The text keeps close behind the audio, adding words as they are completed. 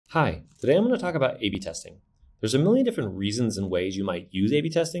Hi, today I'm going to talk about A/B testing. There's a million different reasons and ways you might use A/B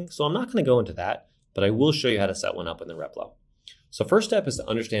testing, so I'm not going to go into that, but I will show you how to set one up in the Replo. So first step is to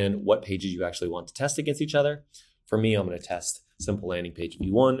understand what pages you actually want to test against each other. For me, I'm going to test simple landing page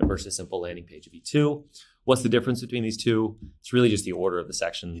V1 versus simple landing page V2. What's the difference between these two? It's really just the order of the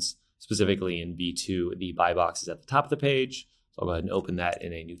sections. Specifically in V2, the buy box is at the top of the page. So I'll go ahead and open that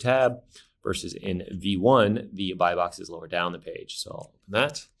in a new tab, versus in V1, the buy box is lower down the page. So I'll open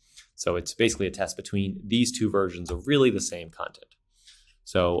that. So it's basically a test between these two versions of really the same content.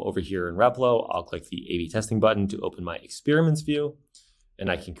 So over here in Replo, I'll click the A/B testing button to open my experiments view, and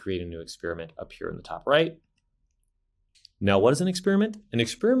I can create a new experiment up here in the top right. Now, what is an experiment? An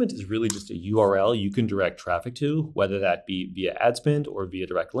experiment is really just a URL you can direct traffic to, whether that be via ad spend or via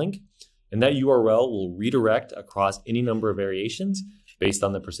direct link. And that URL will redirect across any number of variations based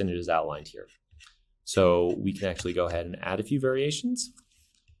on the percentages outlined here. So we can actually go ahead and add a few variations.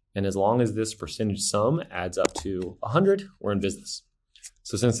 And as long as this percentage sum adds up to 100, we're in business.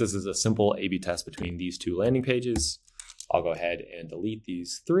 So since this is a simple A/B test between these two landing pages, I'll go ahead and delete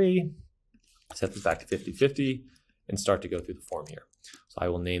these three, set this back to 50-50, and start to go through the form here. So I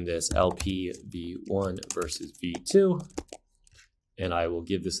will name this LP V1 versus V2, and I will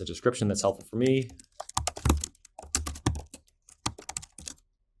give this a description that's helpful for me.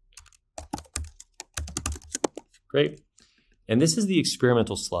 Great. And this is the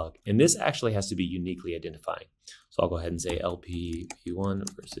experimental slug, and this actually has to be uniquely identifying. So I'll go ahead and say LP V1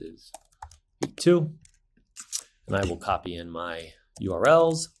 versus V2, and I will copy in my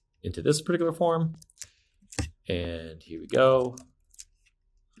URLs into this particular form. And here we go.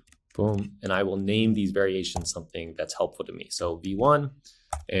 Boom. And I will name these variations something that's helpful to me. So V1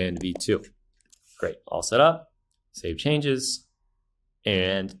 and V2. Great. All set up. Save changes.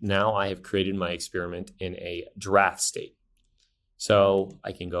 And now I have created my experiment in a draft state. So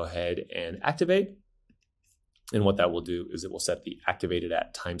I can go ahead and activate. And what that will do is it will set the activated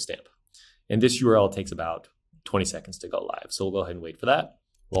at timestamp. And this URL takes about 20 seconds to go live. So we'll go ahead and wait for that.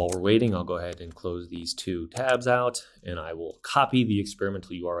 While we're waiting, I'll go ahead and close these two tabs out, and I will copy the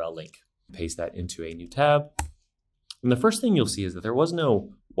experimental URL link, paste that into a new tab. And the first thing you'll see is that there was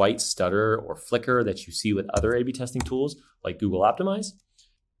no white stutter or flicker that you see with other A/B testing tools like Google Optimize.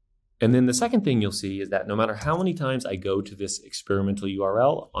 And then the second thing you'll see is that no matter how many times I go to this experimental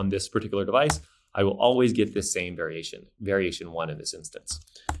URL on this particular device, I will always get this same variation 1 in this instance.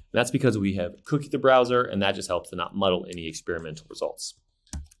 And that's because we have cookied the browser, and that just helps to not muddle any experimental results.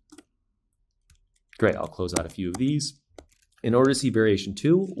 Great, I'll close out a few of these. In order to see variation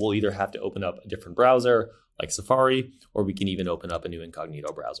 2, we'll either have to open up a different browser like Safari, or we can even open up a new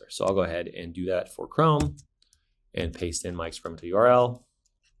incognito browser. So I'll go ahead and do that for Chrome and paste in my experimental URL.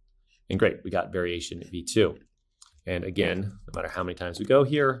 And great, we got variation V2. And again, no matter how many times we go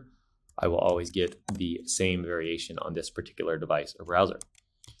here, I will always get the same variation on this particular device or browser.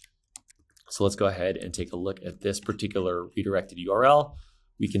 So let's go ahead and take a look at this particular redirected URL.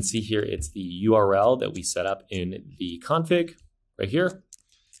 We can see here it's the URL that we set up in the config right here.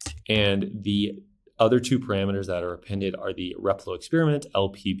 And the other two parameters that are appended are the Replo experiment,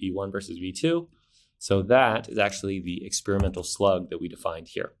 LP V1 versus V2. So that is actually the experimental slug that we defined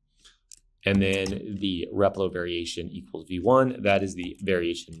here. And then the Replo variation equals V1, that is the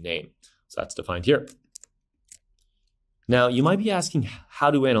variation name. So that's defined here. Now you might be asking, how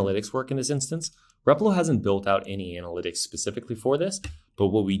do analytics work in this instance? Replo hasn't built out any analytics specifically for this, but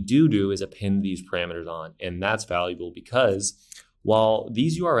what we do is append these parameters on, and that's valuable because while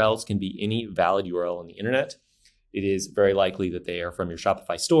these URLs can be any valid URL on the internet, it is very likely that they are from your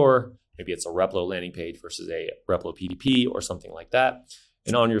Shopify store. Maybe it's a Replo landing page versus a Replo PDP or something like that.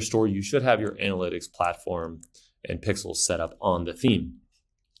 And on your store, you should have your analytics platform and pixels set up on the theme.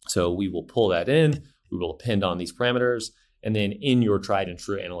 So we will pull that in, we will append on these parameters, and then in your tried and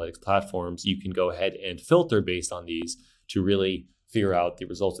true analytics platforms, you can go ahead and filter based on these to really figure out the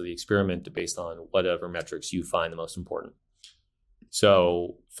results of the experiment based on whatever metrics you find the most important.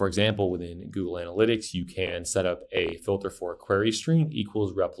 So for example, within Google Analytics, you can set up a filter for a query string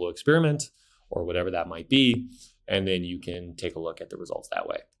equals Replo experiment or whatever that might be. And then you can take a look at the results that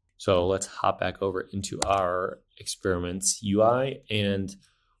way. So let's hop back over into our experiments UI. And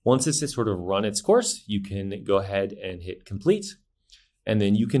once this has sort of run its course, you can go ahead and hit complete. And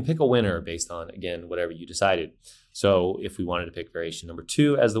then you can pick a winner based on, again, whatever you decided. So if we wanted to pick variation number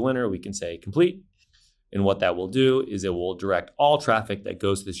 2 as the winner, we can say complete. And what that will do is it will direct all traffic that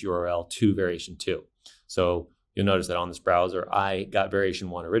goes to this URL to variation 2. So you'll notice that on this browser, I got variation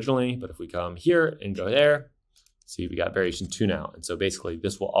 1 originally, but if we come here and go there, see, we got variation 2 now. And so basically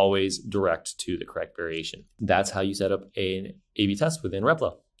this will always direct to the correct variation. That's how you set up an A/B test within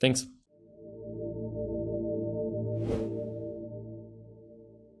Replo. Thanks.